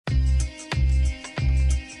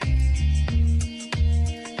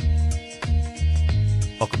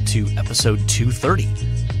to episode 230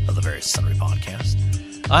 of the Various Sundry Podcast.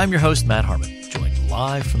 I'm your host, Matt Harmon, joined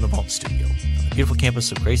live from the Vault Studio on the beautiful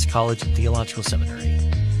campus of Grace College and Theological Seminary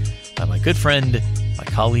by my good friend, my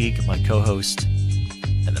colleague, my co-host,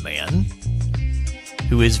 and the man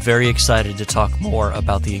who is very excited to talk more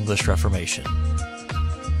about the English Reformation,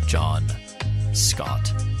 John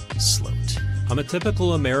Scott Sloat. I'm a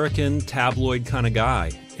typical American tabloid kind of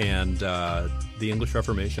guy, and the English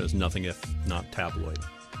Reformation is nothing if not tabloid.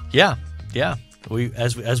 Yeah.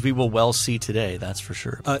 As we will well see today, that's for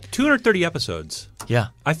sure. 230 episodes. Yeah.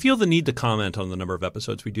 I feel the need to comment on the number of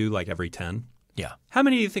episodes we do, like every 10. Yeah. How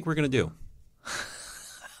many do you think we're going to do?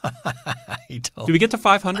 I don't. Do we get to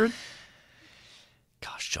 500?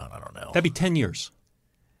 Gosh, John, I don't know. That'd be 10 years.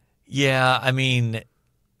 Yeah, I mean,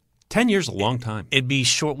 10 years is a long time. it'd be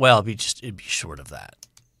short. Well, it'd be short of that,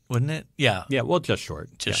 wouldn't it? Yeah. Yeah, well, just short.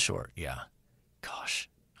 Short. Yeah. Gosh,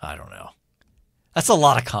 I don't know. That's a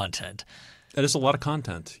lot of content. That is a lot of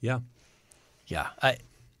content. Yeah. Yeah. I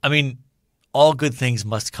mean, all good things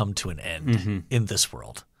must come to an end in this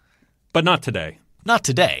world. But not today. Not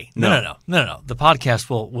today. No. No. The podcast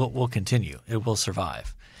will continue. It will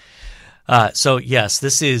survive. So yes,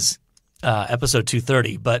 this is episode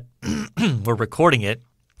 230, but we're recording it.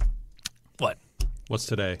 What? What's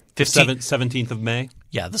today? 17th of May?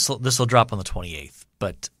 Yeah, this will drop on the 28th.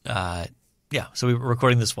 But yeah, so we were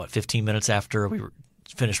recording this 15 minutes after we were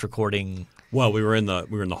finished recording. Well, we were in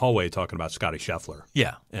the hallway talking about Scotty Scheffler.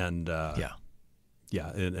 Yeah. And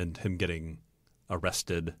and him getting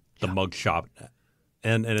arrested, the mug shot.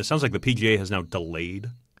 And it sounds like the PGA has now delayed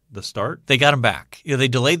the start. They got him back. Yeah, they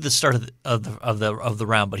delayed the start of the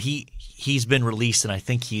round, but he's been released, and I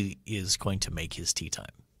think he is going to make his tee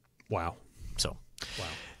time. Wow. So,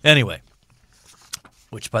 anyway,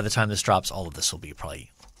 which by the time this drops, all of this will be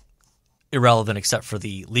probably irrelevant, except for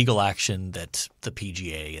the legal action that the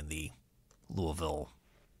PGA and the Louisville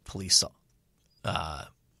police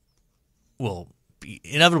will be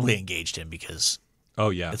inevitably engaged in because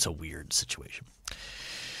it's a weird situation.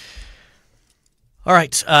 All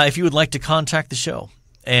right. If you would like to contact the show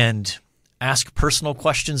and ask personal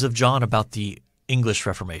questions of John about the English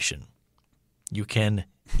Reformation, you can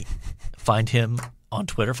find him on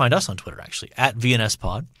Twitter. Find us on Twitter, actually, at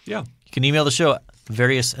VNSPod. Yeah. You can email the show at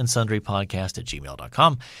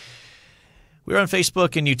variousandsundrypodcast@gmail.com. We're on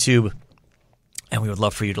Facebook and YouTube, and we would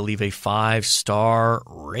love for you to leave a 5-star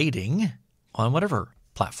rating on whatever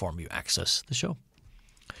platform you access the show.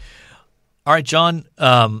 All right, John,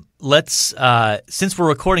 let's since we're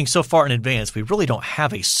recording so far in advance, we really don't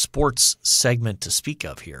have a sports segment to speak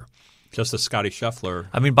of here. Just the Scotty Scheffler.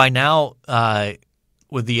 I mean, by now,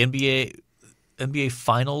 would the NBA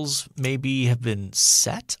finals maybe have been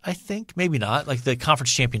set, I think? Maybe not. Like the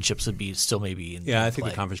conference championships would be still maybe in I think play.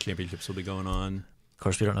 the conference championships will be going on. Of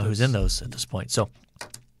course, we don't know who's in those at this point. So,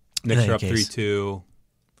 Knicks are up 3-2.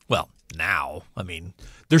 Well, now, I mean.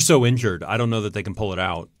 They're so injured. I don't know that they can pull it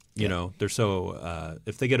out. You know, they're so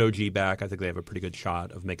if they get OG back, I think they have a pretty good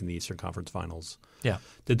shot of making the Eastern Conference Finals. Yeah.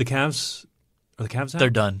 Are the Cavs out? They're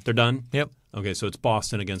done. They're done? Yep. Okay, so it's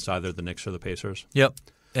Boston against either the Knicks or the Pacers. Yep.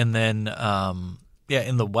 And then,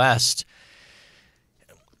 in the West,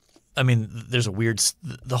 I mean, there's a weird –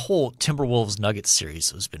 the whole Timberwolves-Nuggets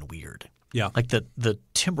series has been weird. Yeah. Like the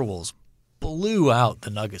Timberwolves blew out the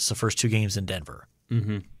Nuggets the first 2 games in Denver.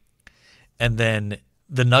 Mm-hmm. And then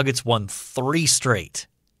the Nuggets won 3 straight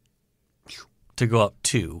to go up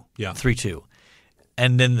 3-2.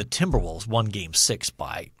 And then the Timberwolves won Game 6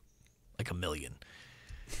 by like a million.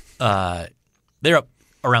 They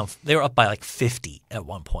were up by like 50 at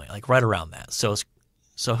one point, like right around that. So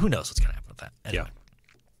who knows what's going to happen with that? Anyway. Yeah.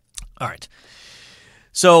 All right.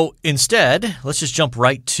 So instead, let's just jump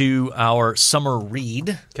right to our summer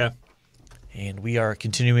read. Okay. And we are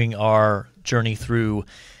continuing our journey through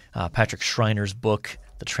Patrick Schreiner's book,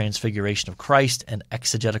 The Transfiguration of Christ, and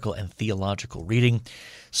Exegetical and Theological Reading.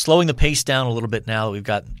 Slowing the pace down a little bit now that we've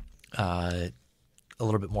got a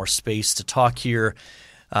little bit more space to talk here.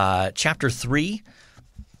 Chapter 3,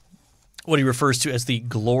 what he refers to as the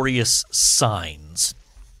glorious signs.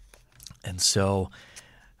 And so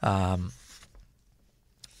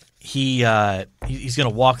he's going to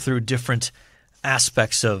walk through different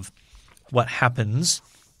aspects of what happens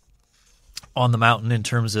on the mountain in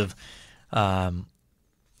terms of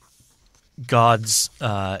God's,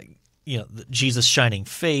 Jesus' shining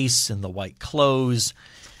face and the white clothes,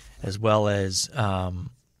 as well as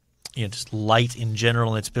just light in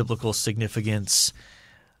general and its biblical significance.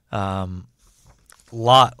 Lot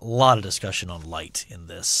of discussion on light in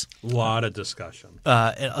this. A lot of discussion,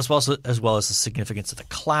 as well as the significance of the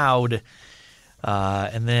cloud,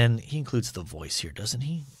 and then he includes the voice here, doesn't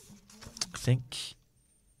he? think.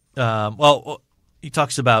 Well, he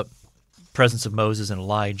talks about presence of Moses and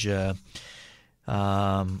Elijah,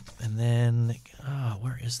 and then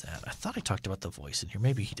where is that? I thought I talked about the voice in here.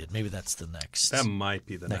 Maybe he did. Maybe that's the next. That might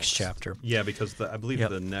be the next chapter. Yeah, because I believe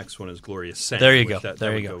the next one is glorious sound. There you go.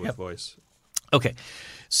 There you go. With voice. Okay,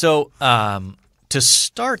 so to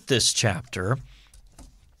start this chapter,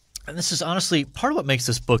 and this is honestly part of what makes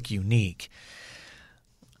this book unique.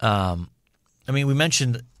 I mean, we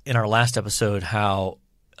mentioned in our last episode how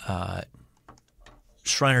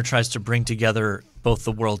Schreiner tries to bring together both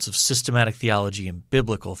the worlds of systematic theology and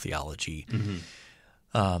biblical theology,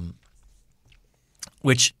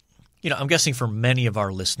 which, I'm guessing for many of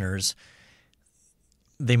our listeners,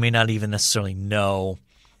 they may not even necessarily know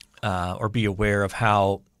or be aware of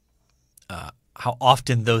how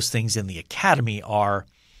often those things in the academy are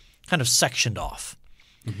kind of sectioned off.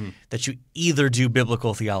 That you either do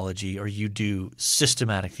biblical theology or you do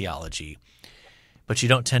systematic theology, but you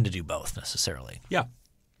don't tend to do both necessarily. Yeah.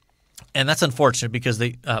 And that's unfortunate because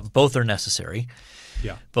they both are necessary.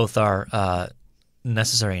 Yeah. Both are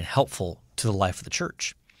necessary and helpful to the life of the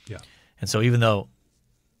church. Yeah. And so even though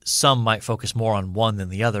some might focus more on one than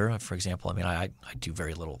the other, for example, I mean, I do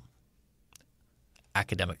very little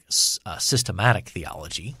academic systematic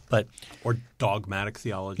theology, or dogmatic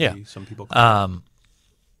theology, some people call it.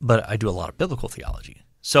 But I do a lot of biblical theology.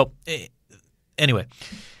 So anyway,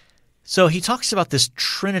 so he talks about this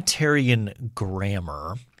Trinitarian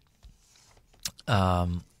grammar,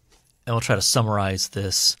 and we'll try to summarize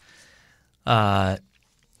this.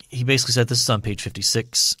 He basically said, this is on page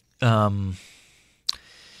 56.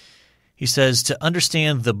 He says, to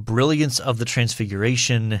understand the brilliance of the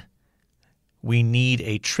Transfiguration, we need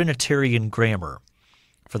a Trinitarian grammar,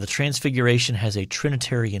 for the Transfiguration has a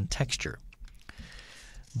Trinitarian texture.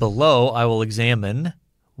 Below, I will examine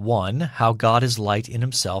 1, how God is light in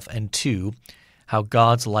himself, and 2, how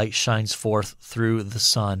God's light shines forth through the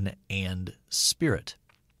Son and Spirit.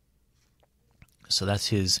 So that's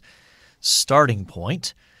his starting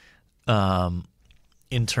point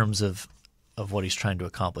in terms of what he's trying to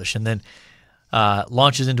accomplish. And then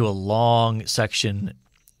launches into a long section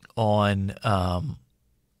on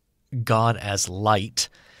God as light.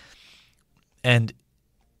 And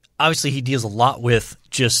obviously he deals a lot with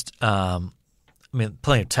just plenty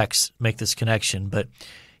of texts make this connection, but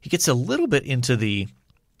he gets a little bit into the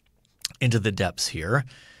depths here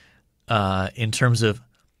in terms of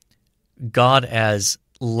God as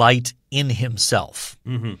light in himself.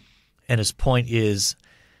 And his point is,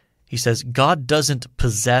 he says, God doesn't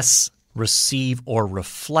possess, receive, or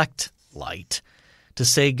reflect light. To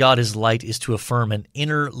say God is light is to affirm an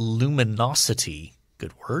inner luminosity.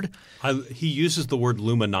 Good word. He uses the word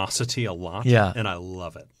luminosity a lot, and I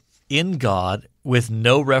love it. In God, with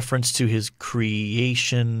no reference to his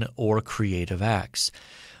creation or creative acts.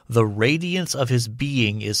 The radiance of his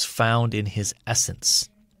being is found in his essence.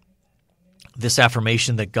 This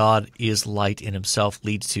affirmation that God is light in himself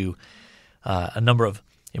leads to a number of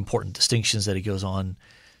important distinctions that he goes on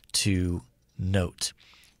to note,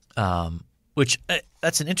 which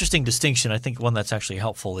that's an interesting distinction. I think one that's actually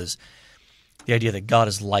helpful is the idea that God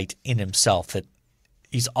is light in himself, that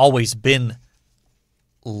he's always been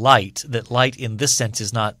light, that light in this sense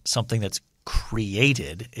is not something that's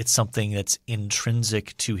created. It's something that's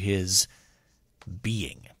intrinsic to his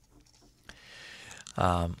being.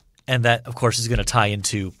 And that, of course, is going to tie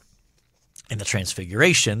into, in the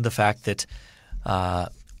Transfiguration, the fact that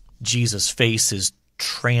Jesus' face is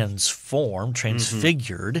transfigured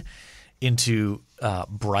into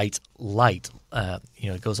bright light.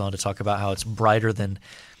 It goes on to talk about how it's brighter than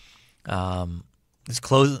his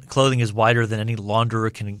clothing is whiter than any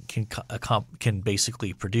launderer can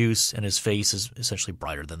basically produce, and his face is essentially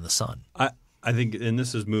brighter than the sun. I think, and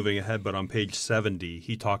this is moving ahead, but on page 70,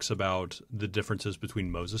 he talks about the differences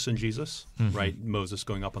between Moses and Jesus, right? Moses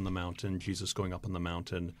going up on the mountain, Jesus going up on the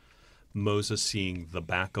mountain, Moses seeing the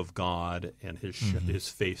back of God and his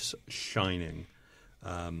face shining.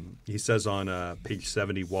 He says on page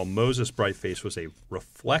 70, while Moses' bright face was a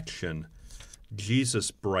reflection,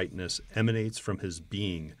 Jesus' brightness emanates from his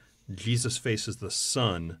being. Jesus' face is the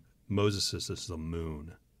sun, Moses' is the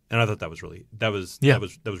moon. And I thought that was really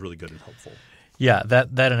really good and helpful. Yeah,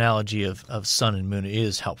 that analogy of sun and moon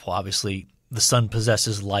is helpful. Obviously, the sun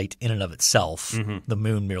possesses light in and of itself. The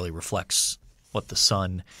moon merely reflects what the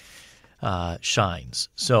sun shines.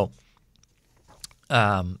 So,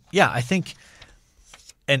 I think,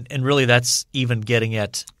 and really that's even getting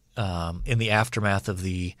at in the aftermath of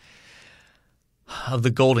the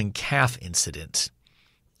golden calf incident,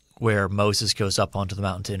 where Moses goes up onto the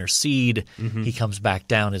mountain to intercede. He comes back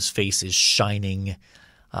down, his face is shining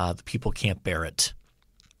The people can't bear it.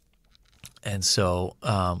 And so,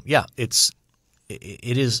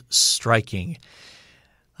 it is striking.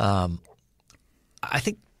 I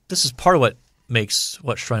think this is part of what makes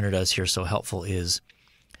what Schreiner does here so helpful is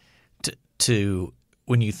to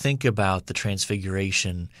when you think about the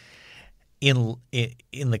Transfiguration in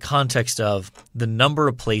the context of the number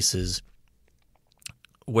of places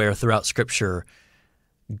where throughout Scripture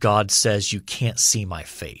God says, you can't see my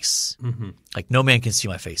face. Mm-hmm. Like no man can see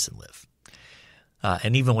my face and live.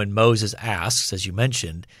 And even when Moses asks, as you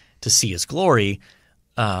mentioned, to see his glory,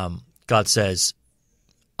 God says,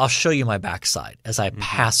 I'll show you my backside as I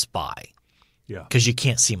pass by. Yeah. Because you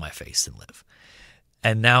can't see my face and live.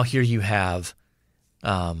 And now here you have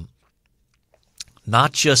not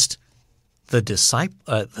just the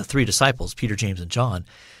three disciples, Peter, James, and John,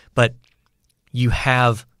 but you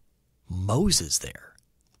have Moses there.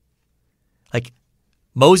 Like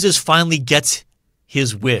Moses finally gets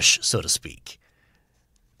his wish, so to speak,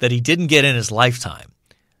 that he didn't get in his lifetime,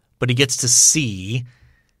 but he gets to see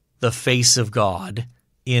the face of God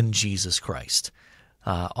in Jesus Christ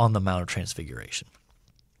on the Mount of Transfiguration.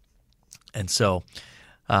 And so,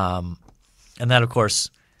 and that, of course,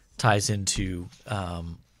 ties into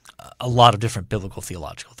a lot of different biblical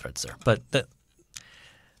theological threads there. But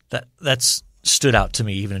that's stood out to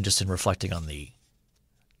me even just in reflecting on the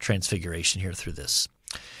Transfiguration here through this.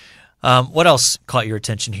 What else caught your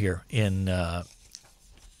attention here in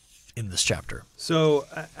this chapter? So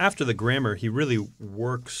after the grammar, he really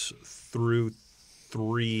works through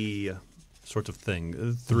three sorts of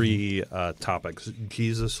things, three topics.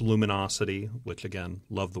 Jesus' luminosity, which again,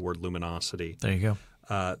 love the word luminosity. There you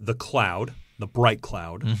go. The cloud, the bright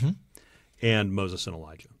cloud, and Moses and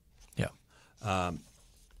Elijah. Yeah.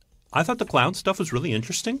 I thought the cloud stuff was really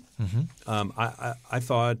interesting. I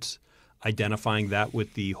thought identifying that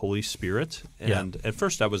with the Holy Spirit, and at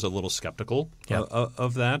first I was a little skeptical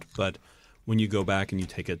of that, but when you go back and you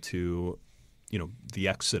take it to the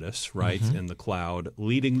Exodus, right, and the cloud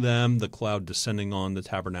leading them, the cloud descending on the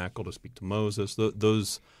tabernacle to speak to Moses,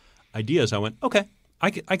 those ideas, I went, okay,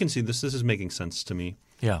 I can see this. This is making sense to me.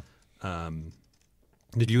 Yeah.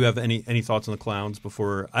 Did you have any thoughts on the clouds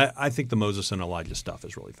before? I think the Moses and Elijah stuff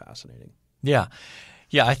is really fascinating. Yeah.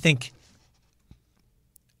 Yeah, I think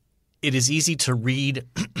it is easy to read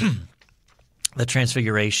the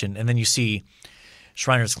Transfiguration, and then you see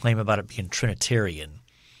Schreiner's claim about it being Trinitarian.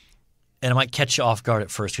 And it might catch you off guard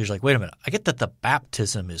at first because you're like, wait a minute, I get that the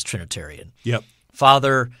baptism is Trinitarian. Yep.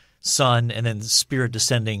 Father, Son, and then the Spirit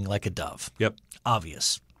descending like a dove. Yep.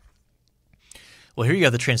 Obvious. Well, here you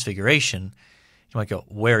have the Transfiguration. You might go,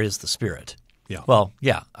 where is the Spirit? Yeah. Well,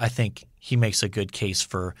 yeah, I think he makes a good case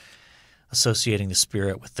for associating the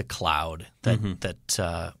Spirit with the cloud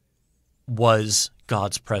that was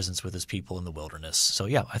God's presence with his people in the wilderness. So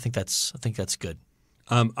yeah, I think that's good.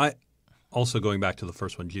 I also going back to the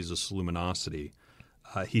first one, Jesus' luminosity.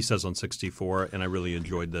 He says on 64, and I really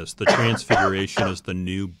enjoyed this, the Transfiguration is the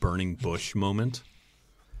new burning bush moment.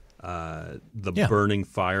 Burning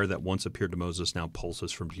fire that once appeared to Moses now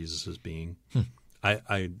pulses from Jesus' being.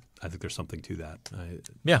 I think there's something to that.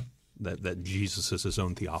 That Jesus is his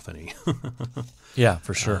own theophany. Yeah,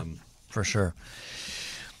 for sure. For sure.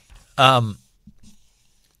 And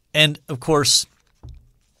of course,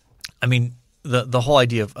 I mean, the whole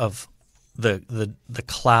idea of the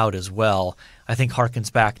cloud as well, I think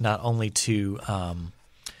harkens back not only to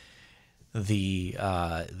the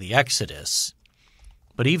Exodus,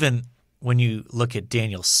 but even when you look at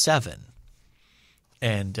Daniel 7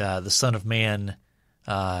 and the Son of Man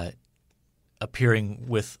appearing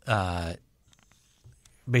with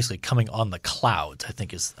basically coming on the clouds,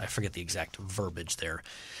 I forget the exact verbiage there.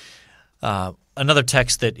 Another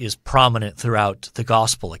text that is prominent throughout the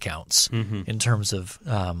gospel accounts in terms of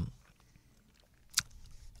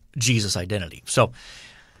Jesus' identity. So,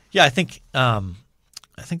 yeah, I think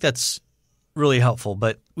that's really helpful.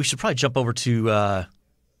 But we should probably jump over to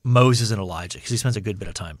Moses and Elijah because he spends a good bit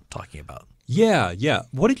of time talking about. Yeah.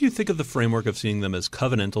 What did you think of the framework of seeing them as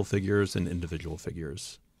covenantal figures and individual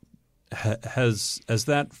figures? Has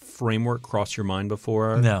that framework crossed your mind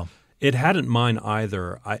before? No. It hadn't mine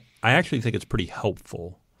either. I actually think it's pretty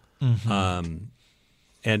helpful. And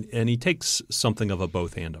he takes something of a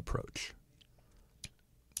both-and approach.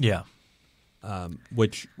 Yeah.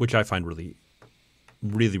 Which I find really,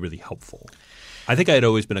 really, really helpful. I think I had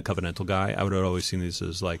always been a covenantal guy. I would have always seen these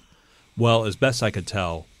as like, well, as best I could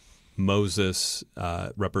tell, Moses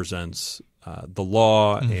represents the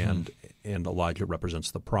law and Elijah represents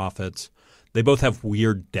the prophets. They both have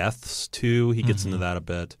weird deaths too. He gets into that a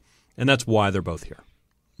bit. And that's why they're both here.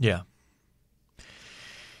 Yeah.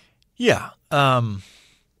 Yeah.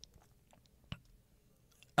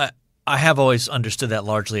 I have always understood that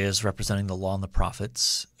largely as representing the law and the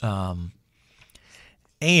prophets, and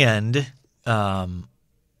the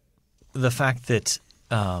fact that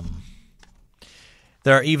there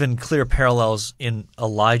are even clear parallels in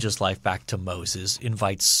Elijah's life back to Moses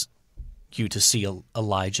invites you to see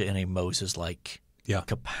Elijah in a Moses-like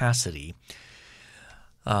capacity.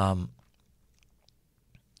 And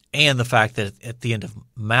the fact that at the end of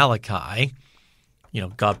Malachi,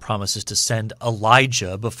 God promises to send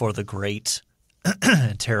Elijah before the great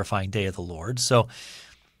and terrifying day of the Lord. So,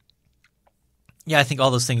 I think all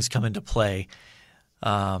those things come into play.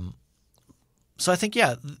 So I think,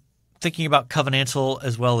 thinking about covenantal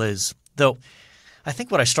as well as – though I think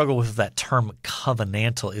what I struggle with that term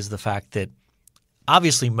covenantal is the fact that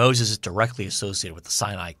obviously Moses is directly associated with the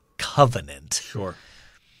Sinai covenant. Sure.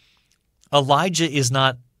 Elijah is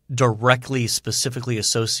not directly, specifically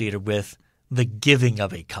associated with the giving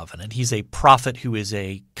of a covenant. He's a prophet who is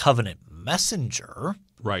a covenant messenger.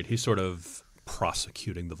 Right. He's sort of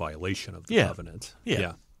prosecuting the violation of the covenant.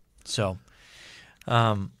 Yeah. So,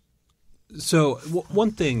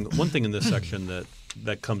 one thing in this section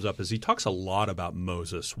that comes up is he talks a lot about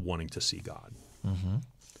Moses wanting to see God. Mm-hmm.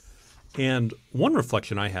 And one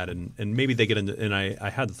reflection I had, and maybe they get into, and I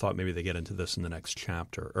had the thought maybe they get into this in the next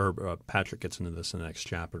chapter, or Patrick gets into this in the next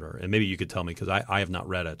chapter, and maybe you could tell me because I have not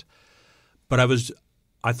read it. But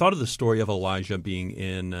I thought of the story of Elijah being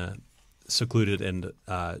secluded and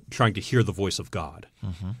trying to hear the voice of God.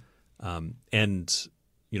 Mm-hmm. And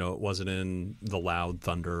it wasn't in the loud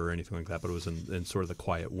thunder or anything like that, but it was in sort of the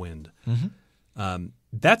quiet wind. Mm-hmm.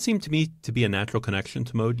 That seemed to me to be a natural connection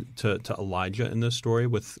to Elijah in this story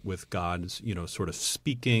with God's sort of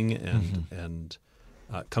speaking and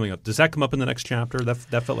coming up. Does that come up in the next chapter?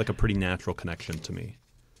 That felt like a pretty natural connection to me.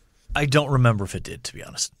 I don't remember if it did, to be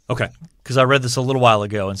honest. Okay. Because I read this a little while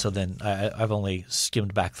ago, and so then I've only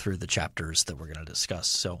skimmed back through the chapters that we're going to discuss.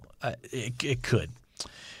 So it could.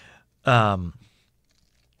 But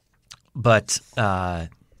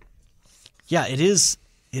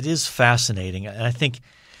it is fascinating. And I think,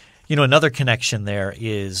 another connection there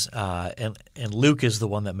is, and Luke is the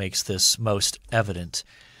one that makes this most evident,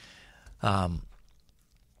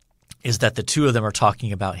 is that the two of them are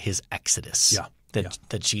talking about his exodus.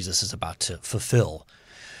 That Jesus is about to fulfill.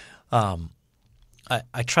 I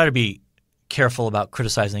try to be careful about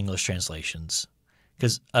criticizing English translations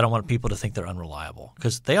because I don't want people to think they're unreliable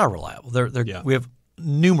because they are reliable. We have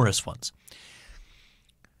numerous ones.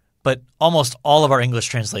 But almost all of our English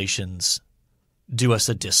translations do us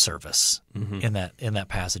a disservice in that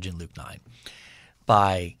passage in Luke 9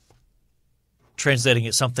 by translating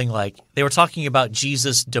it something like they were talking about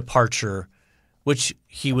Jesus' departure, which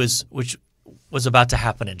was about to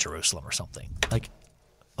happen in Jerusalem or something. Like,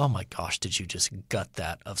 oh my gosh, did you just gut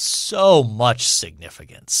that of so much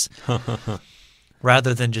significance?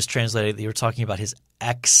 Rather than just translating that you were talking about his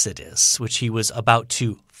exodus, which he was about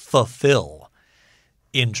to fulfill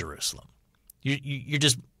in Jerusalem. You're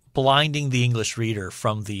just blinding the English reader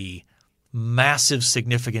from the massive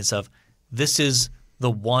significance of this is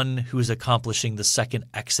the one who is accomplishing the second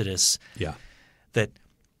exodus. Yeah. That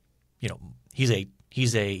he's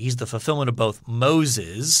the fulfillment of both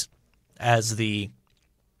Moses as the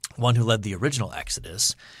one who led the original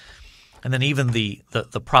Exodus, and then even the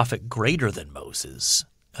prophet greater than Moses.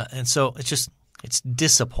 And so it's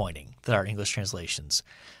disappointing that our English translations,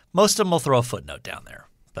 most of them will throw a footnote down there,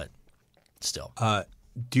 but still.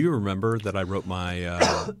 Do you remember that I wrote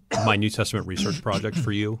my my New Testament research project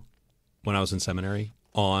for you when I was in seminary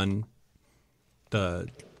on the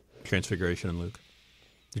Transfiguration in Luke?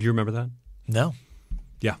 Did you remember that? No.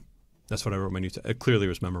 Yeah, that's what I wrote my it clearly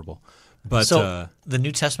was memorable. But so the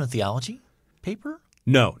New Testament theology paper?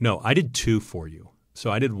 No, I did two for you.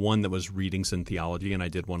 So I did one that was readings in theology, and I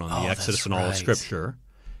did one on the Exodus and all of Scripture,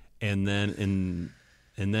 and then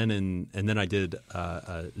I did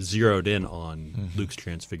zeroed in on Luke's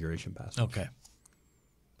Transfiguration passage. Okay,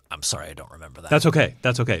 I'm sorry, I don't remember that. That's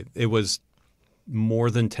okay. It was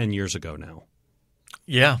more than 10 years ago now.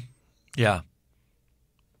 Yeah.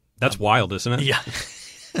 That's wild, isn't it? Yeah,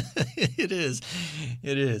 it is.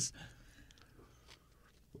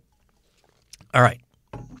 All right.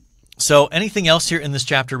 So, anything else here in this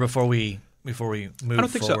chapter before we move forward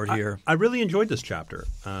here? I really enjoyed this chapter.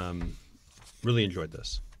 Really enjoyed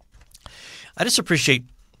this. I just appreciate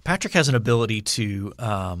Patrick has an ability to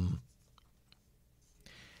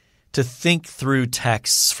think through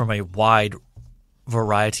texts from a wide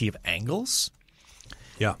variety of angles.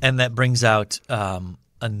 Yeah, and that brings out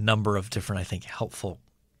a number of different, I think, helpful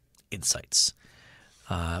insights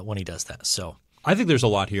when he does that. So. I think there's a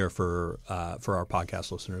lot here for our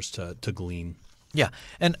podcast listeners to glean Yeah,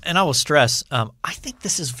 and I will stress, I think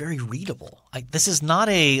this is very readable. This is not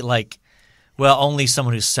a only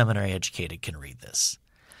someone who's seminary educated can read this.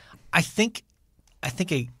 I think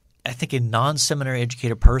a non-seminary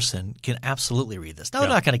educated person can absolutely read this. Now, they're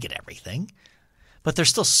not going to get everything, but there's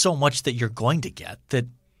still so much that you're going to get that,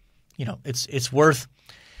 it's worth.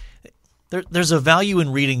 There's a value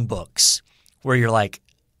in reading books where you're like,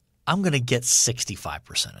 I'm going to get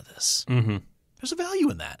 65% of this. Mm-hmm. There's a value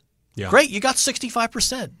in that. Yeah. Great, you got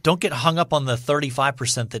 65%. Don't get hung up on the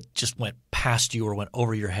 35% that just went past you or went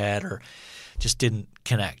over your head or just didn't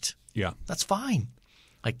connect. Yeah. That's fine.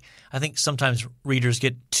 I think sometimes readers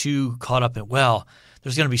get too caught up in,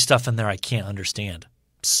 there's going to be stuff in there I can't understand.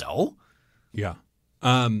 So? Yeah.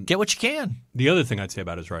 Get what you can. The other thing I'd say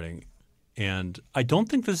about his writing, and I don't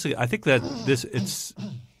think I think that it's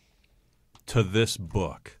to this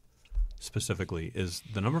book specifically is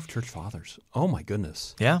the number of church fathers. Oh my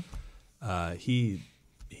goodness. Yeah. He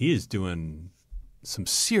is doing some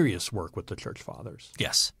serious work with the church fathers.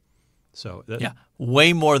 Yes. So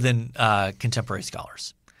way more than contemporary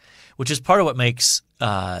scholars, which is part of what makes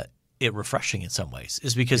it refreshing in some ways,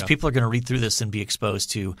 is because people are going to read through this and be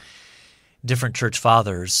exposed to different church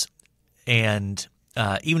fathers, and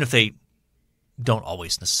even if they don't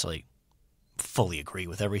always necessarily fully agree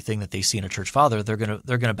with everything that they see in a church father, they're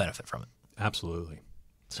gonna benefit from it. Absolutely.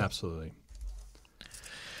 Absolutely.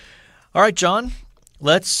 All right, John,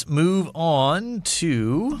 let's move on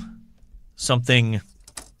to something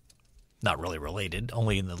not really related,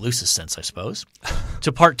 only in the loosest sense, I suppose,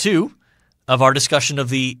 to part 2 of our discussion of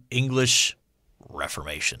the English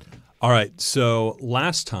Reformation. All right. So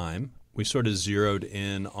last time we sort of zeroed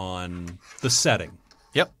in on the setting.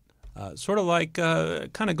 Yep. Sort of like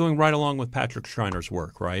kind of going right along with Patrick Schreiner's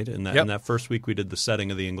work, right? In that first week we did the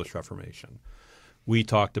setting of the English Reformation. We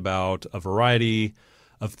talked about a variety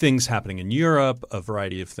of things happening in Europe, a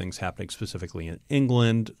variety of things happening specifically in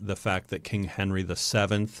England, the fact that King Henry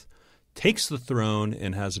VII takes the throne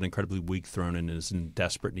and has an incredibly weak throne and is in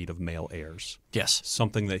desperate need of male heirs. Yes.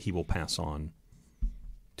 Something that he will pass on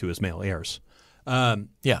to his male heirs. Trying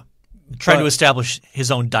to establish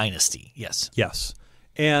his own dynasty. Yes. Yes.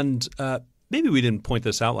 And maybe we didn't point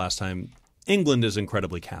this out last time. England is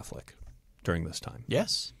incredibly Catholic during this time.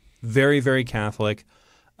 Yes. Very, very Catholic.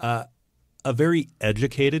 A very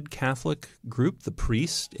educated Catholic group. The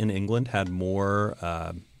priest in England had more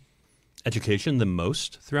education than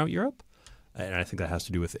most throughout Europe. And I think that has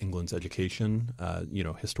to do with England's education,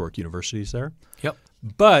 historic universities there. Yep.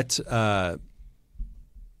 But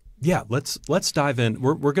let's dive in.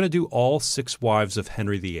 We're going to do all 6 wives of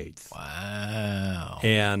Henry VIII. Wow.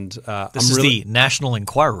 And this is the National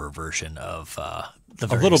Enquirer version of the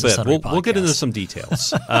a little bit. We'll get into some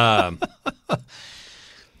details.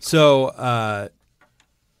 So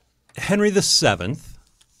Henry VII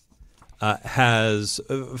has,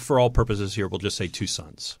 for all purposes here, we'll just say 2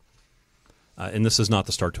 sons. And this is not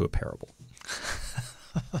the start to a parable.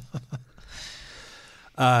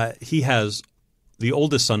 He has the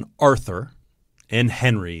oldest son, Arthur, and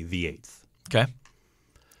Henry VIII. Okay.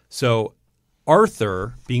 So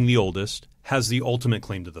Arthur, being the oldest, has the ultimate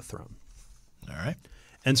claim to the throne. All right.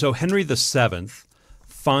 And so Henry VII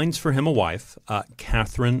finds for him a wife,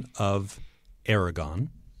 Catherine of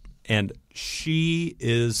Aragon, and she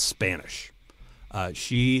is Spanish.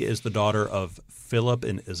 She is the daughter of Philip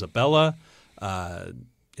and Isabella,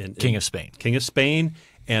 King of Spain. King of Spain.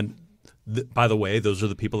 And by the way, those are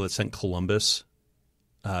the people that sent Columbus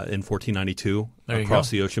in 1492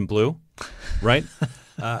 across the ocean blue, right?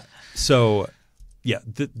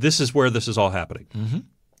 This is where this is all happening. Mm-hmm.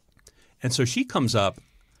 And so she comes up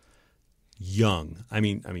young. I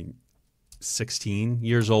mean, 16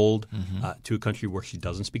 years old to a country where she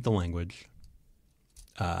doesn't speak the language.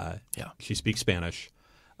 She speaks Spanish.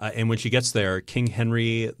 And when she gets there, King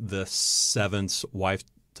Henry VII's wife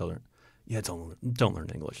tells her, don't learn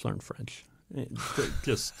English, learn French.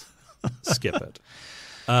 Just skip it.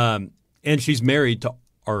 And she's married to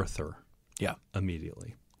Arthur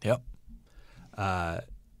immediately. Yep.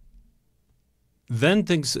 Then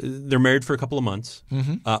they're married for a couple of months.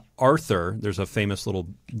 Mm-hmm. Arthur, there's a famous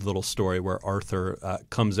little story where Arthur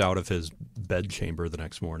comes out of his bedchamber the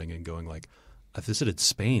next morning and going like, I visited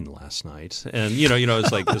Spain last night. And,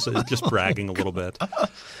 it's like this is just bragging a little bit.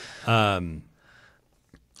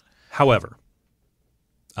 However,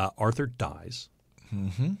 Arthur dies.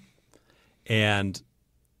 Mm-hmm. And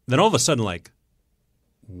then all of a sudden, like,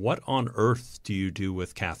 what on earth do you do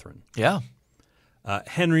with Catherine? Yeah.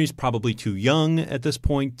 Henry's probably too young at this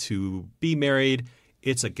point to be married,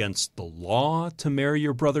 It's against the law to marry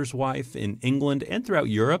your brother's wife in England and throughout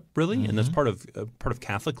Europe, really, and that's part of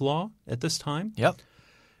Catholic law at this time. Yep.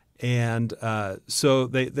 And so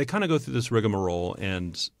they kind of go through this rigmarole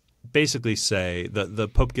and basically say that the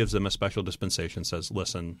Pope gives them a special dispensation, says,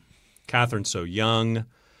 listen, Catherine's so young,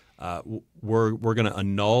 we're going to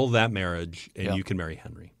annul that marriage and you can marry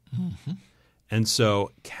Henry. Mm-hmm. And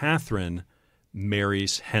so Catherine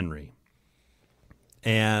marries Henry.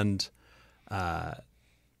 And the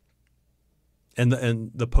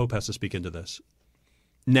Pope has to speak into this.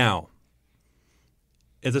 Now,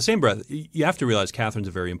 at the same breath, you have to realize Catherine's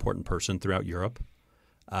a very important person throughout Europe.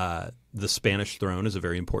 The Spanish throne is a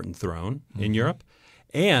very important throne in Europe.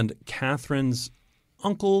 And Catherine's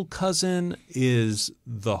uncle, cousin is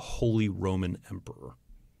the Holy Roman Emperor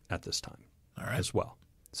at this time as well.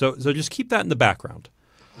 So just keep that in the background.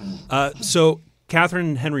 So Catherine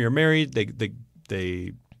and Henry are married.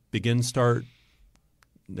 They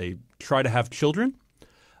they try to have children.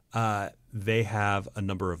 They have a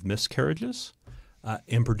number of miscarriages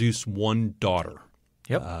and produce one daughter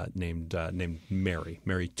named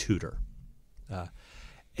Mary Tudor.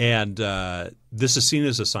 And this is seen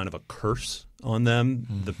as a sign of a curse on them.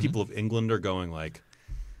 Mm-hmm. The people of England are going like,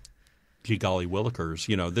 gee golly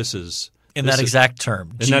willikers, this is – In that exact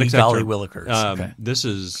term, gee golly willikers. Okay. This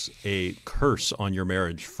is a curse on your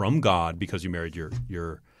marriage from God because you married your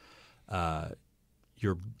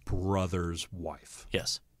brother's wife.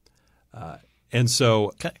 Yes. And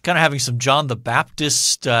so kind of having some John the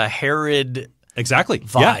Baptist, Herod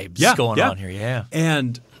vibes going on here. Yeah.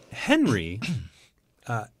 And Henry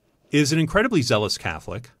is an incredibly zealous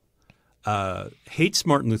Catholic, hates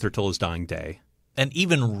Martin Luther till his dying day. And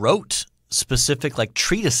even wrote specific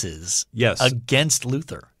treatises against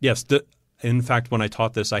Luther. Yes. In fact, when I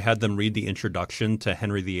taught this, I had them read the introduction to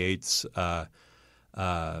Henry VIII's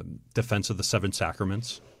Defense of the Seven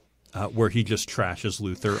Sacraments, where he just trashes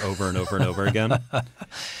Luther over and over and over again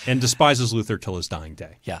and despises Luther till his dying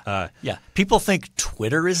day. Yeah. People think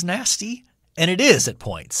Twitter is nasty, and it is at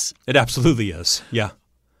points. It absolutely is, yeah.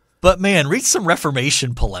 But man, read some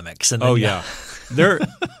Reformation polemics. And then,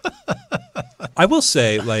 I will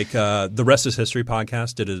say, the Rest is History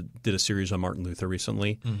podcast did a series on Martin Luther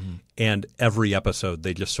recently, and every episode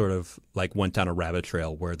they just sort of went down a rabbit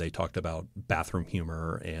trail where they talked about bathroom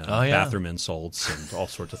humor and bathroom insults and all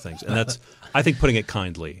sorts of things. And that's, I think, putting it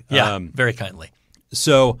kindly. Yeah, very kindly.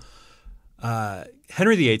 So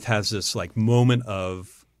Henry VIII has this moment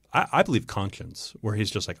of, I believe, conscience, where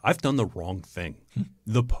he's just I've done the wrong thing.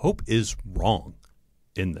 The Pope is wrong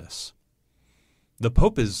in this. The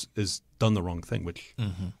Pope is done the wrong thing, which,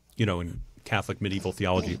 in Catholic medieval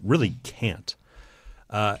theology really can't.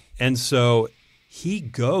 And so he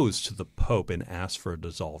goes to the Pope and asks for a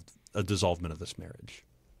dissolvement of this marriage.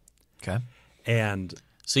 Okay. And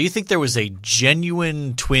so you think there was a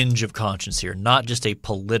genuine twinge of conscience here, not just a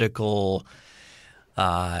political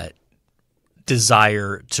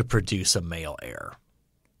desire to produce a male heir?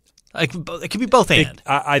 It could be both and.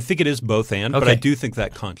 I think it is both and, but I do think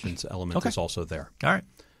that conscience element is also there. All right.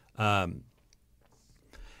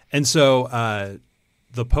 And so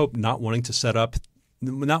the Pope not wanting to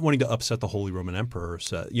upset the Holy Roman Emperor,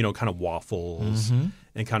 kind of waffles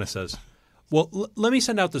and kind of says, well, let me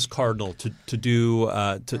send out this cardinal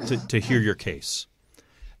to hear your case.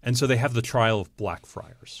 And so they have the trial of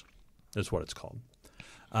Blackfriars, is what it's called.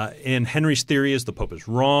 And Henry's theory is the Pope is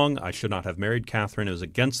wrong. I should not have married Catherine. It was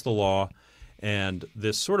against the law. And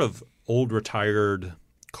this sort of old retired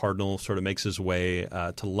cardinal sort of makes his way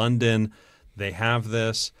to London. They have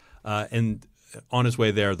this. And on his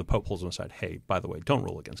way there, the Pope pulls him aside. Hey, by the way, don't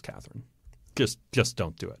rule against Catherine. Just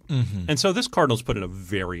don't do it. Mm-hmm. And so this cardinal's put in a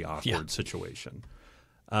very awkward situation.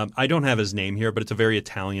 I don't have his name here, but it's a very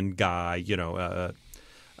Italian guy,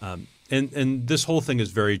 And this whole thing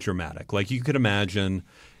is very dramatic. You could imagine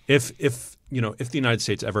if the United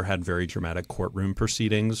States ever had very dramatic courtroom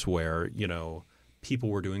proceedings where, people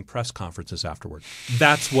were doing press conferences afterward.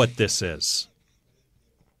 That's what this is.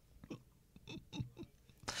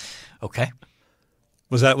 Okay.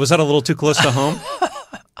 Was that a little too close to home?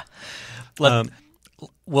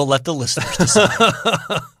 We'll let the listeners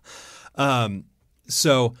decide.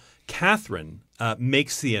 So Catherine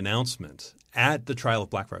makes the announcement at the trial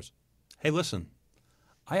of Blackfriars. Hey, listen,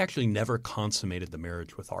 I actually never consummated the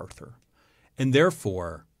marriage with Arthur. And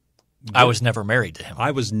therefore I was never married to him.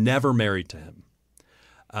 I was never married to him.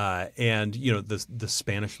 And the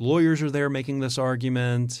Spanish lawyers are there making this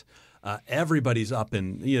argument. Everybody's up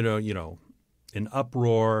in in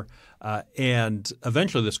uproar. And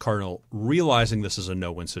eventually this cardinal, realizing this is a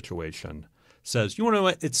no-win situation, says, you want to know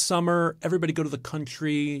what? It's summer. Everybody go to the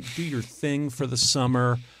country. Do your thing for the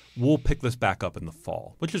summer. We'll pick this back up in the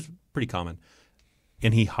fall, which is pretty common.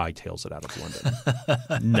 And he hightails it out of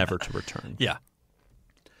London, never to return. Yeah.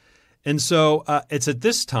 And so it's at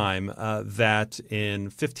this time that in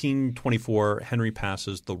 1524, Henry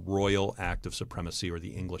passes the Royal Act of Supremacy, or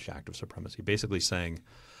the English Act of Supremacy, basically saying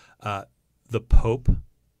the Pope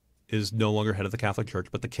is no longer head of the Catholic Church,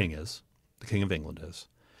 but the King is. The King of England is.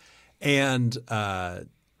 And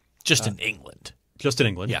just in England. Just in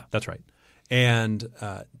England. Yeah. That's right. And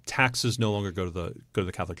taxes no longer go to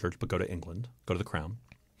the Catholic Church, but go to England, go to the Crown.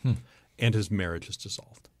 And his marriage is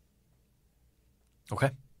dissolved. Okay.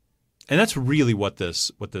 And that's really what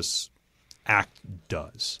this act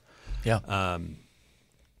does. Yeah.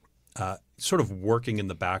 Sort of working in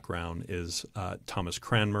the background is Thomas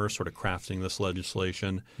Cranmer sort of crafting this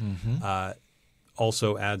legislation.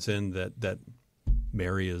 Also adds in that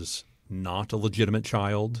Mary is not a legitimate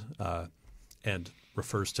child and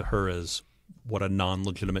refers to her as what a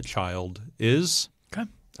non-legitimate child is. Okay.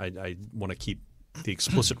 I want to keep the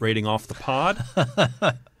explicit rating off the pod.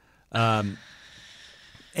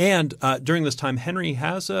 And during this time, Henry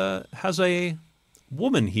has a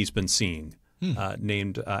woman he's been seeing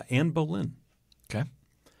named Anne Boleyn. Okay.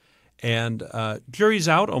 And jury's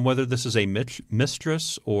out on whether this is a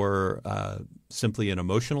mistress or simply an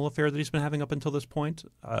emotional affair that he's been having up until this point.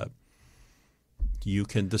 You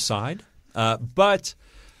can decide. But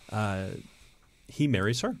he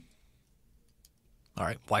marries her. All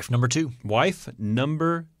right. Wife number 2. Wife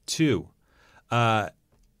number 2. Anne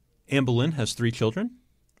Boleyn has 3 children.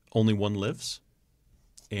 Only one lives,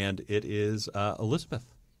 and it is Elizabeth.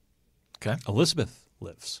 Okay. Elizabeth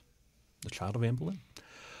lives, the child of Anne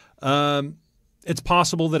Boleyn. It's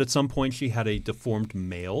possible that at some point she had a deformed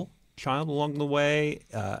male child along the way.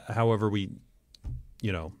 However,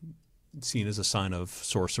 seen as a sign of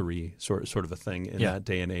sorcery, sort of a thing in that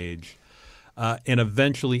day and age. And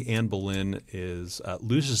eventually Anne Boleyn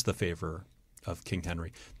loses the favor of King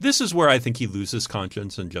Henry. This is where I think he loses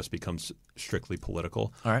conscience and just becomes strictly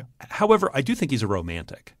political. All right. However, I do think he's a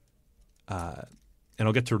romantic. And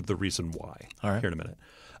I'll get to the reason why here in a minute.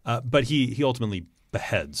 But he ultimately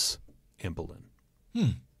beheads Anne Boleyn.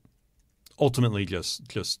 Ultimately just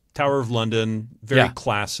Tower of London, very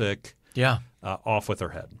classic, off with her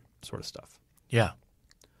head sort of stuff. Yeah.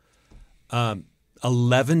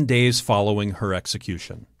 11 days following her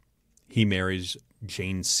execution, he marries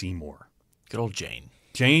Jane Seymour. Good old Jane.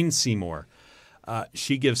 Jane Seymour.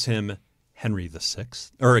 She gives him Edward VI,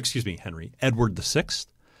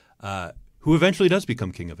 who eventually does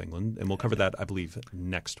become King of England, and we'll cover that, I believe,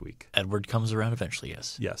 next week. Edward comes around eventually,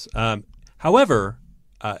 yes. Yes. However,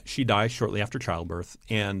 she dies shortly after childbirth,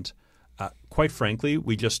 and quite frankly,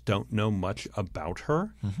 we just don't know much about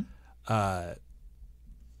her. I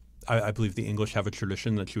believe the English have a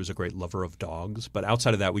tradition that she was a great lover of dogs, but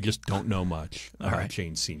outside of that, we just don't know much about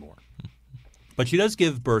Jane Seymour. But she does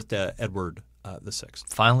give birth to Edward VI.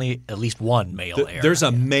 Finally, at least one male heir. There's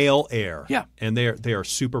a male heir. Yeah. And they are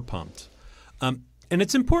super pumped. And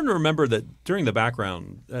it's important to remember that during the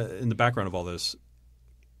background, in the background of all this,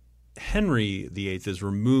 Henry VIII is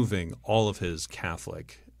removing all of his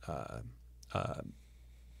Catholic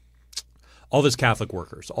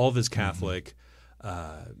workers, all of his Catholic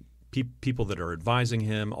people that are advising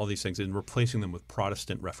him, all these things, and replacing them with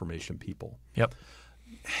Protestant Reformation people. Yep.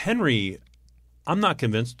 Henry, I'm not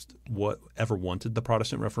convinced ever wanted the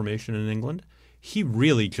Protestant Reformation in England. He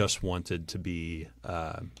really just wanted to be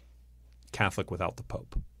Catholic without the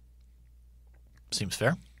Pope. Seems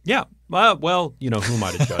fair. Yeah. Well, who am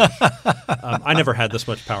I to judge? I never had this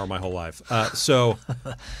much power my whole life. So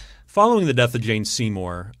following the death of Jane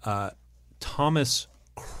Seymour, Thomas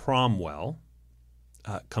Cromwell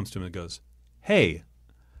comes to him and goes, "Hey,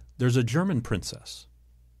 there's a German princess.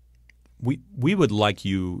 We would like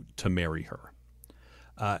you to marry her.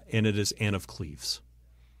 And it is Anne of Cleves."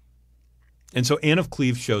 And so Anne of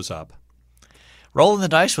Cleves shows up. Rolling the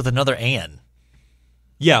dice with another Anne.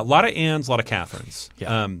 Yeah, a lot of Annes, a lot of Catherines.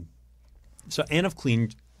 Yeah. So Anne of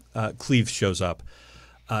Cleves shows up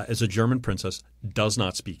as a German princess, does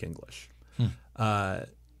not speak English.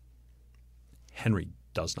 Henry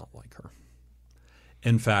does not like her.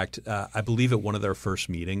 In fact, I believe at one of their first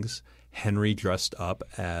meetings, Henry dressed up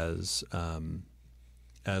as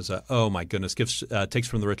oh my goodness, takes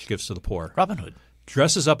from the rich, gives to the poor. Robin Hood.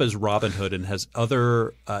 Dresses up as Robin Hood and has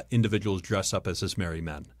other individuals dress up as his merry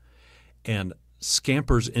men, and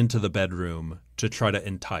scampers into the bedroom to try to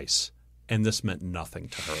entice. And this meant nothing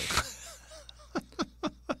to her.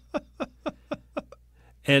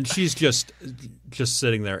 And she's just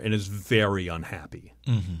sitting there and is very unhappy.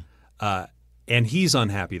 And he's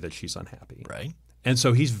unhappy that she's unhappy. Right. And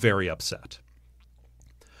so he's very upset.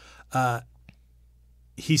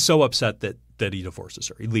 He's so upset that he divorces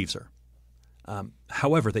her. He leaves her.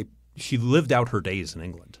 However, she lived out her days in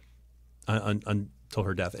England until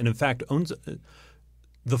her death. And in fact, owns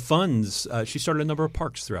the funds. She started a number of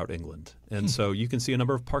parks throughout England. And so you can see a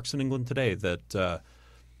number of parks in England today that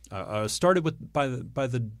started by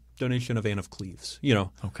the donation of Anne of Cleves.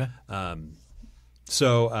 Okay.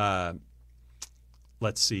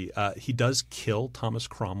 Let's see. He does kill Thomas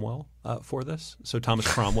Cromwell for this. So Thomas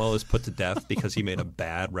Cromwell is put to death because he made a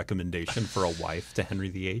bad recommendation for a wife to Henry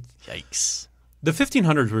VIII. Yikes. The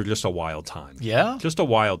 1500s were just a wild time. Yeah? Just a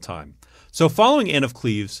wild time. So following Anne of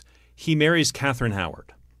Cleves, he marries Catherine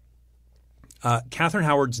Howard. Catherine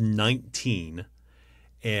Howard's 19,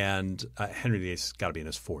 and Henry VIII's got to be in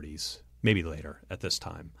his 40s, maybe later at this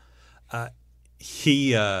time.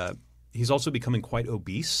 He's also becoming quite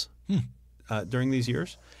obese during these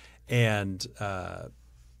years, and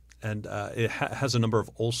it has a number of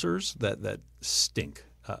ulcers that stink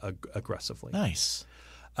aggressively. Nice.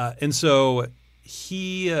 And so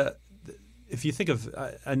if you think of,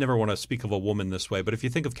 I never want to speak of a woman this way, but if you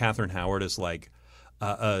think of Catherine Howard as like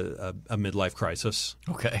a midlife crisis,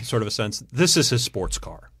 sort of a sense, this is his sports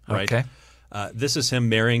car, right? Okay. This is him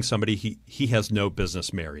marrying somebody he has no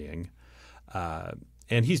business marrying.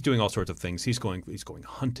 And he's doing all sorts of things. He's going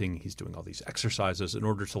hunting. He's doing all these exercises in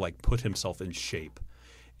order to like put himself in shape,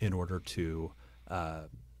 in order to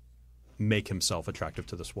make himself attractive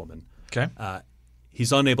to this woman. Okay.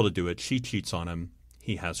 He's unable to do it. She cheats on him.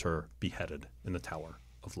 He has her beheaded in the Tower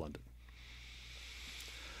of London.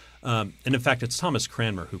 And in fact, it's Thomas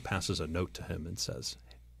Cranmer who passes a note to him and says,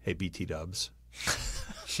 "Hey, BT Dubs,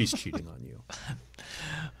 she's cheating on you."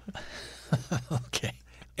 Okay.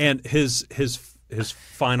 And his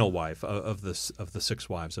final wife of the 6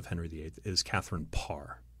 wives of Henry VIII is Catherine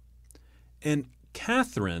Parr. And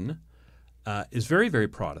Catherine is very, very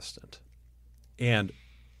Protestant and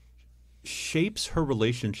shapes her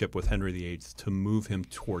relationship with Henry VIII to move him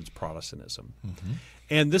towards Protestantism. Mm-hmm.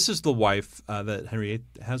 And this is the wife that Henry VIII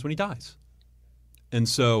has when he dies. And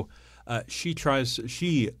so she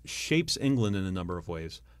shapes England in a number of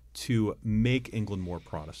ways to make England more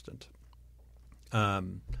Protestant.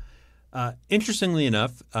 Interestingly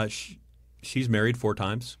enough, she's married 4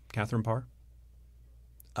 times, Catherine Parr.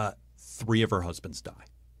 3 of her husbands die.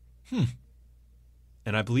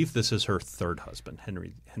 And I believe this is her 3rd husband,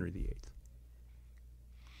 Henry VIII.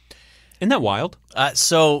 Isn't that wild?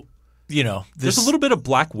 There's a little bit of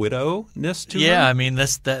Black Widow-ness to her. Yeah, I mean,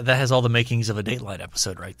 that has all the makings of a Dateline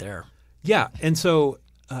episode right there. Yeah, and so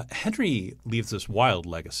Henry leaves this wild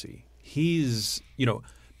legacy. He's,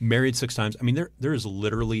 married 6 times. I mean, there is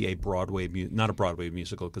literally a Broadway, not a Broadway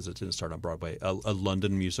musical because it didn't start on Broadway, a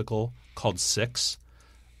London musical called Six,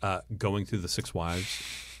 going through the 6 wives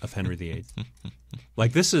of Henry VIII.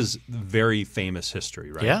 Like, this is very famous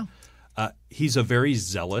history, right? Yeah. He's a very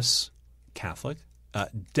zealous Catholic,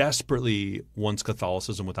 desperately wants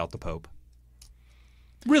Catholicism without the Pope,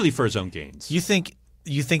 really for his own gains. You think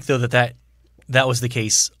though that was the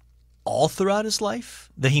case all throughout his life?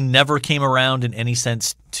 That he never came around in any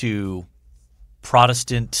sense to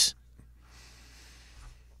Protestant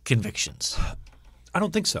convictions? I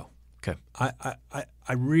don't think so. Okay.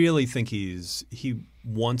 I really think he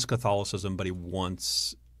wants Catholicism, but he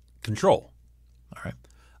wants control. All right.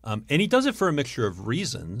 And he does it for a mixture of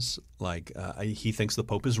reasons, like he thinks the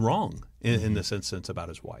Pope is wrong in this instance about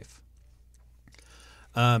his wife.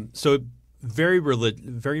 So very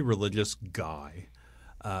religious guy.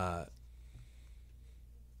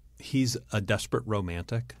 He's a desperate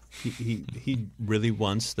romantic. He really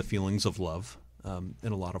wants the feelings of love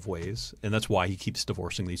in a lot of ways, and that's why he keeps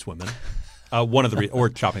divorcing these women. One of the or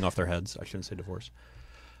chopping off their heads. I shouldn't say divorce.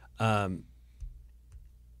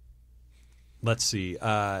 Let's see.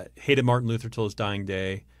 Hated Martin Luther till his dying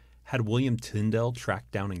day. Had William Tyndale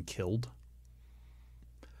tracked down and killed.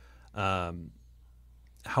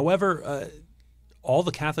 However, all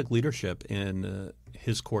the Catholic leadership in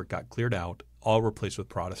his court got cleared out, all replaced with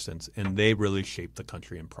Protestants, and they really shaped the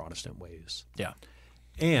country in Protestant ways. Yeah.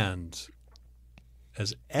 And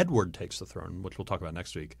as Edward takes the throne, which we'll talk about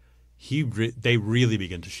next week, they really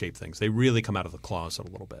begin to shape things. They really come out of the closet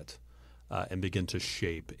a little bit. And begin to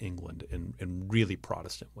shape England in really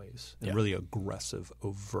Protestant ways, in really aggressive,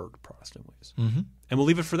 overt Protestant ways. Mm-hmm. And we'll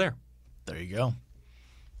leave it for there. There you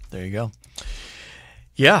go.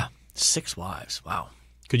 Yeah, 6 wives. Wow.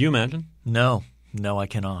 Could you imagine? No, I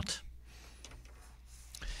cannot.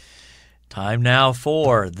 Time now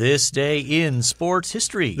for This Day in Sports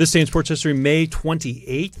History. This Day in Sports History, May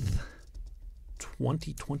 28th,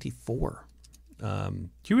 2024. Do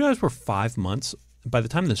you realize we're 5 months? By the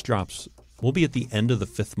time this drops, we'll be at the end of the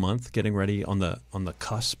 5th month, getting ready on the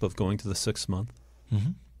cusp of going to the 6th month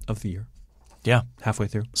of the year. Yeah. Halfway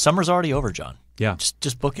through. Summer's already over, John. Yeah.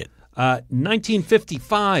 Just book it.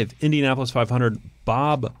 1955, Indianapolis 500,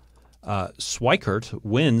 Bob Swikert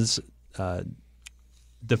wins.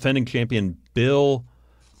 Defending champion Bill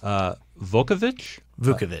Vukovich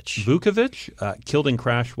killed in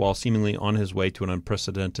crash while seemingly on his way to an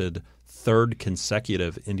unprecedented 3rd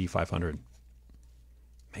consecutive Indy 500.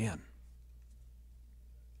 Man.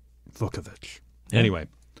 Vukovich. Yeah. Anyway,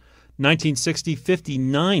 1960,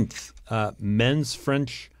 59th men's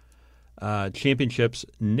French championships,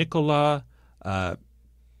 Nicolas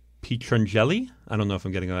Pietrangeli, I don't know if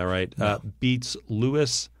I'm getting that right, beats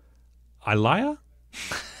Louis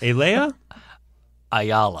Ayala?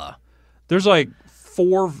 Ayala. There's like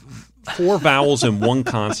four vowels and one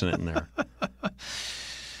consonant in there.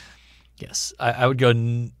 Yes. I would go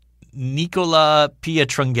Nicola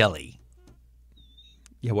Pietrangeli.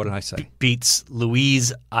 Yeah, what did I say? Beats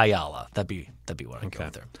Louise Ayala. That'd be what I'd go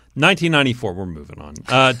with there. 1994, we're moving on.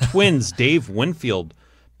 Twins, Dave Winfield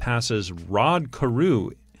passes Rod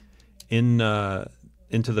Carew into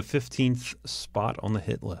the 15th spot on the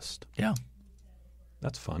hit list. Yeah.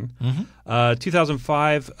 That's fun.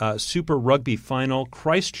 2005 Super Rugby final,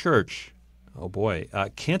 Christchurch. Oh, boy.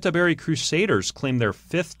 Canterbury Crusaders claim their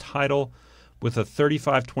 5th title with a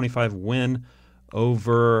 35-25 win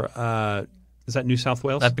over, is that New South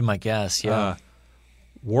Wales? That'd be my guess, yeah.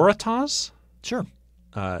 Waratahs? Sure.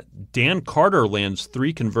 Dan Carter lands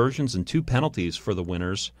 3 conversions and 2 penalties for the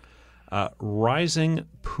winners. Rising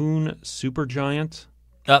Poon Supergiant.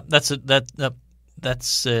 I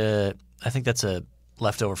think that's a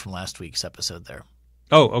leftover from last week's episode there.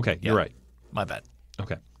 Oh, okay. You're right. My bad.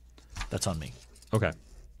 Okay. That's on me. Okay.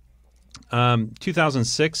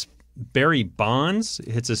 2006, Barry Bonds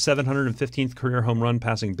hits his 715th career home run,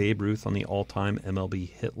 passing Babe Ruth on the all-time MLB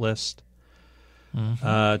hit list.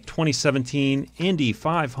 2017, Indy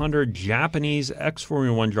 500, Japanese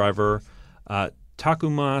ex-Formula One driver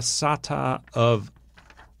Takuma Sata of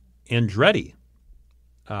Andretti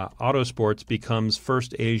Autosports becomes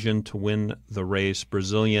first Asian to win the race.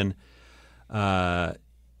 Brazilian Helio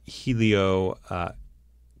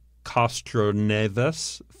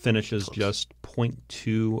Castroneves finishes just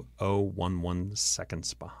 0.2011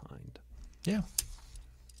 seconds behind. Yeah.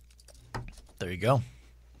 There you go.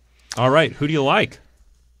 All right. Who do you like?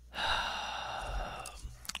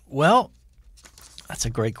 Well, that's a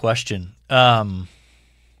great question.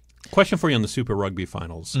 Question for you on the Super Rugby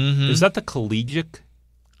finals. Mm-hmm. Is that the collegiate?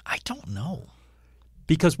 I don't know.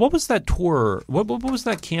 Because what was that tour? What was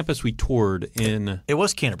that campus we toured in? It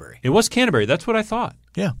was Canterbury. It was Canterbury. That's what I thought.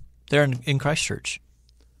 Yeah. They're in Christchurch.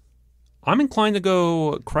 I'm inclined to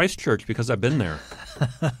go Christchurch because I've been there.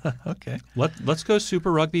 Okay. Let's go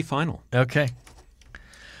Super Rugby final. Okay.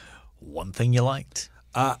 One thing you liked.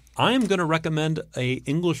 I am going to recommend a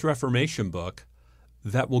English Reformation book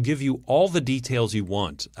that will give you all the details you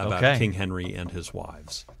want about King Henry and his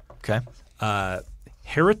wives. Okay.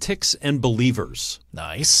 Heretics and Believers.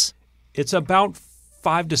 Nice. It's about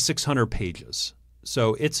 500 to 600 pages.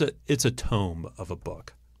 So it's a tome of a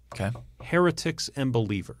book. Okay. Heretics and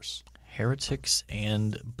Believers. Heretics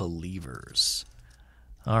and Believers.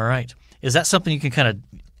 All right. Is that something you can kind of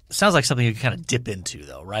 – sounds like something you can kind of dip into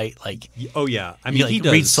though, right? Like oh, yeah. I mean, he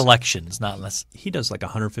read selections, not unless – He does like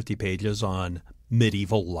 150 pages on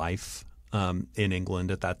medieval life in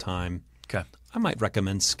England at that time. Okay. I might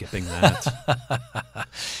recommend skipping that.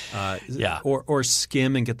 Yeah. Or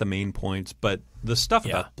skim and get the main points. But the stuff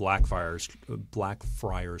about Blackfriars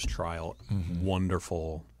trial,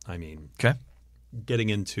 wonderful. I mean, getting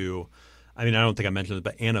into – I mean, I don't think I mentioned it,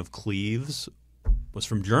 but Anne of Cleves was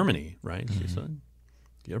from Germany, right? Mm-hmm. She said,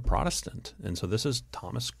 you're a Protestant. And so this is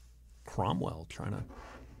Thomas Cromwell trying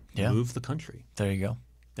to move the country. There you go.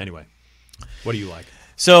 Anyway, what do you like?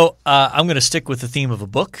 So I'm going to stick with the theme of a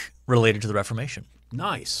book related to the Reformation.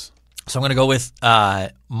 Nice. So I'm going to go with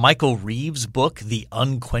Michael Reeves' book, The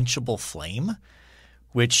Unquenchable Flame,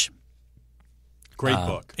 which great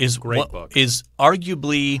book. Is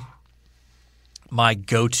arguably my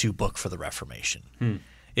go-to book for the Reformation.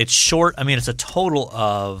 It's short. I mean, it's a total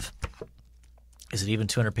of is it even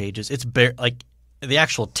 200 pages? It's like the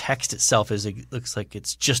actual text itself looks like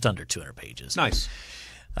it's just under 200 pages. Nice.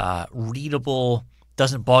 Readable,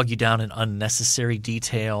 doesn't bog you down in unnecessary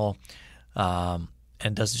detail, and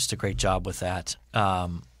does just a great job with that.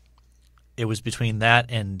 It was between that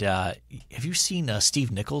and have you seen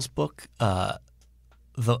Steve Nichols' book, the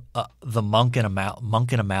Monk and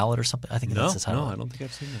a Mallet or something? I think that's the title. No, I don't think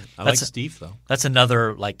I've seen that. I like Steve though. That's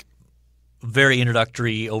another like very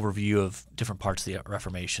introductory overview of different parts of the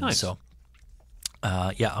Reformation. Nice. So,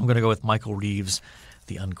 I'm going to go with Michael Reeves'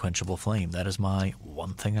 The Unquenchable Flame. That is my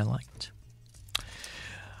one thing I liked.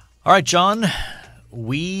 All right, John,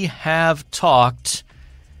 we have talked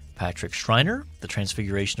Patrick Schreiner, The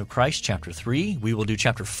Transfiguration of Christ, Chapter 3. We will do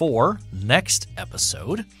Chapter 4 next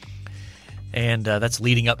episode. And that's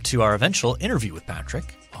leading up to our eventual interview with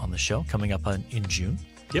Patrick on the show coming up in June.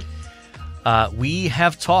 Yep. We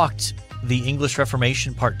have talked the English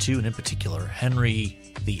Reformation Part 2, and in particular, Henry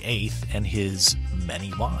VIII and his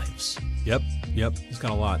many wives. Yep. He's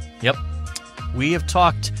got a lot. Yep. We have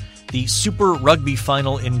talked the Super Rugby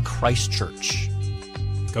final in Christchurch.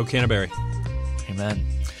 Go Canterbury. Amen.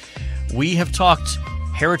 We have talked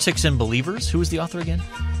Heretics and Believers. Who was the author again?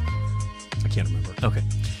 I can't remember. Okay.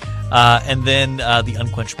 And then The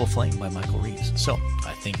Unquenchable Flame by Michael Reeves. So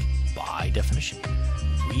I think by definition,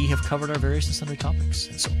 we have covered our various and sundry topics.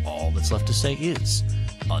 And so all that's left to say is,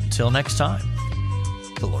 until next time,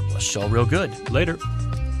 the Lord bless you all real good. Later.